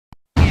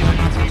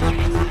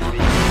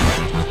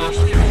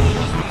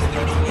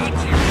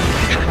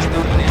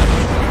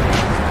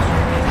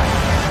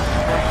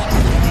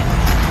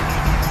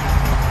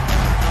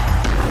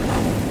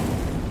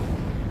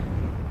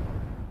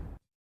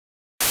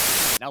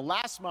Now,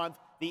 last month,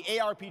 the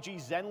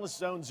ARPG Zenless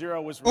Zone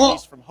Zero was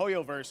released from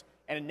Hoyoverse,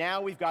 and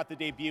now we've got the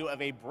debut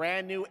of a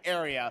brand new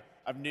area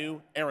of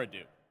new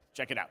Eridu.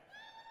 Check it out.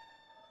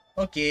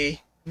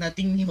 Okay,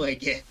 nothing new, I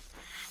guess.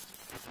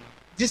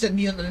 Just a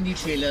new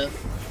trailer.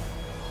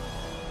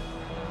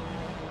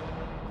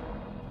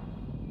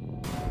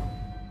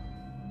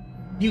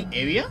 New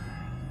area?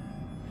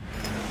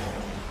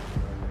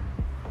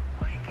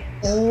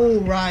 Oh,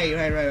 right.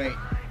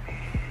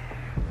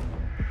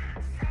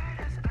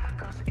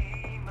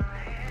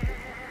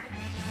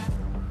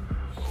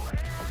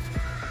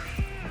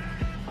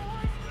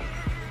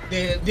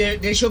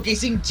 They're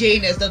showcasing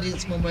Jane as of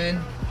this moment.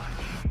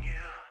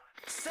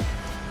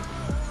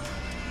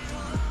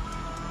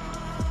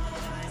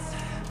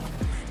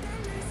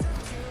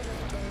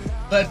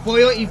 But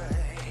Poyo,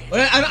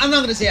 I'm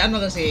not gonna say. I'm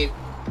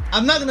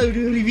not gonna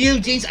reveal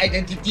Jane's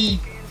identity.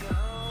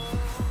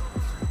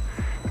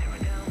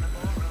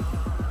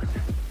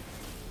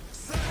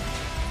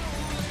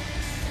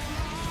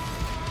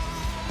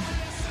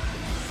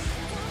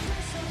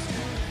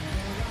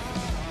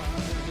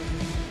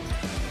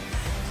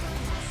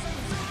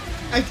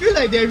 I feel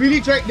like they're really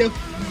trying. The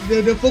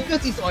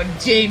focus is on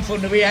Jane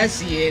from the way I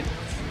see it.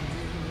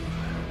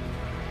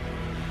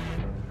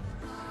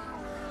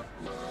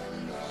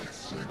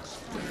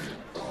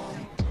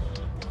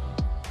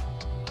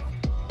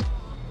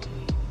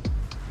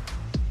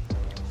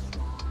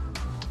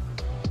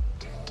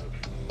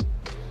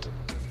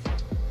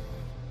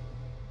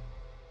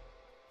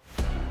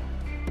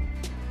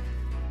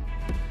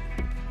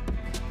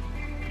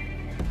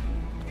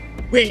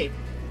 Wait.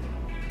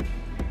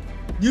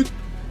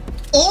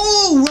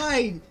 Oh,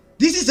 right!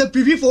 This is a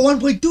preview for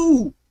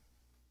 1.2!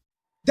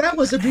 That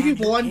was a preview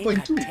for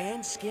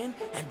 1.2.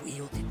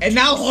 And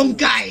now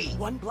Honkai!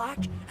 One black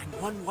and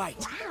one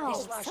white.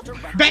 Wow!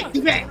 Back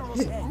to back!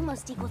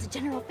 Almost equal to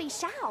General Fei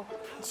Xiao.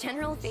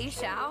 General Fei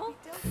Xiao?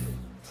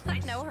 I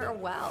know her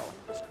well.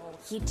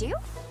 You do?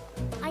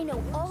 I know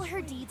all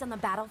her deeds on the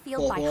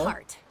battlefield by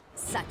heart.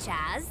 Such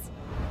as...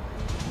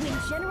 when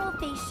General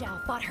Fei Xiao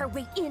fought her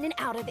way in and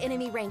out of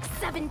enemy ranks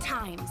 7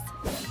 times.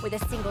 With a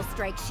single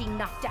strike, she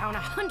knocked down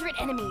 100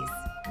 enemies.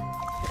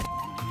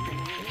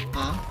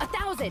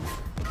 1,000.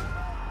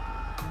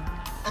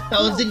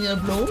 1,000 in a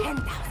blow?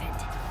 10,000.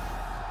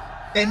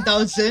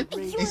 10,000?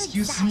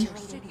 Excuse me?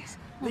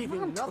 My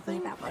mom told me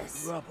about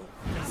this.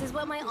 This is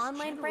what my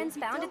online friends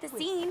found at the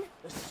scene.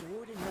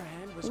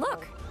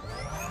 Look.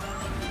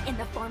 In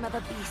the form of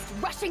a beast,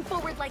 rushing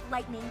forward like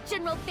lightning,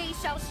 General Fei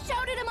Xiao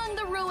shouted among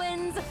the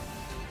ruins.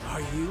 Are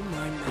you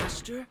my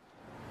master?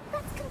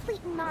 That's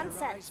complete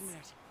nonsense.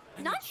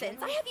 Nonsense?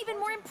 I have even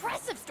more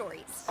impressive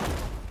stories.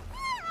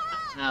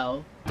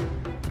 How?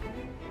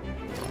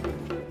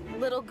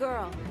 Little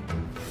girl,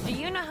 do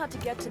you know how to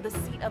get to the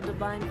seat of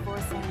divine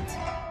foresight?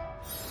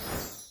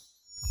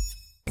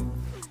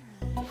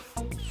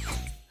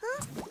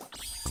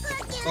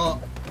 Oh.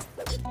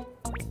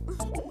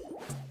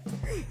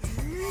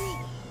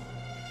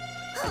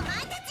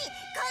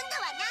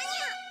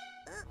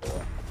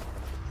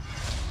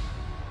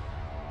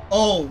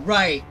 Oh,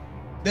 right.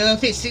 The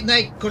Fate Stay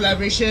Night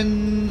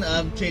collaboration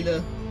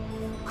trailer.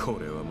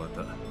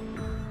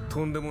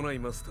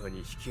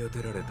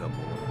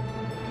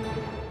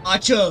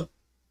 Archer.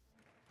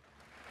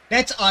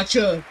 That's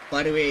Archer,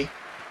 by the way.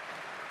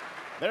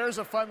 There's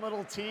a fun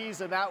little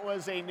tease, and that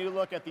was a new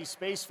look at the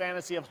space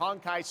fantasy of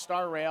Honkai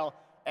Star Rail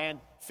and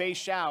Fei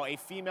Xiao, a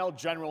female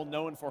general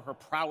known for her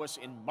prowess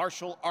in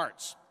martial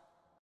arts.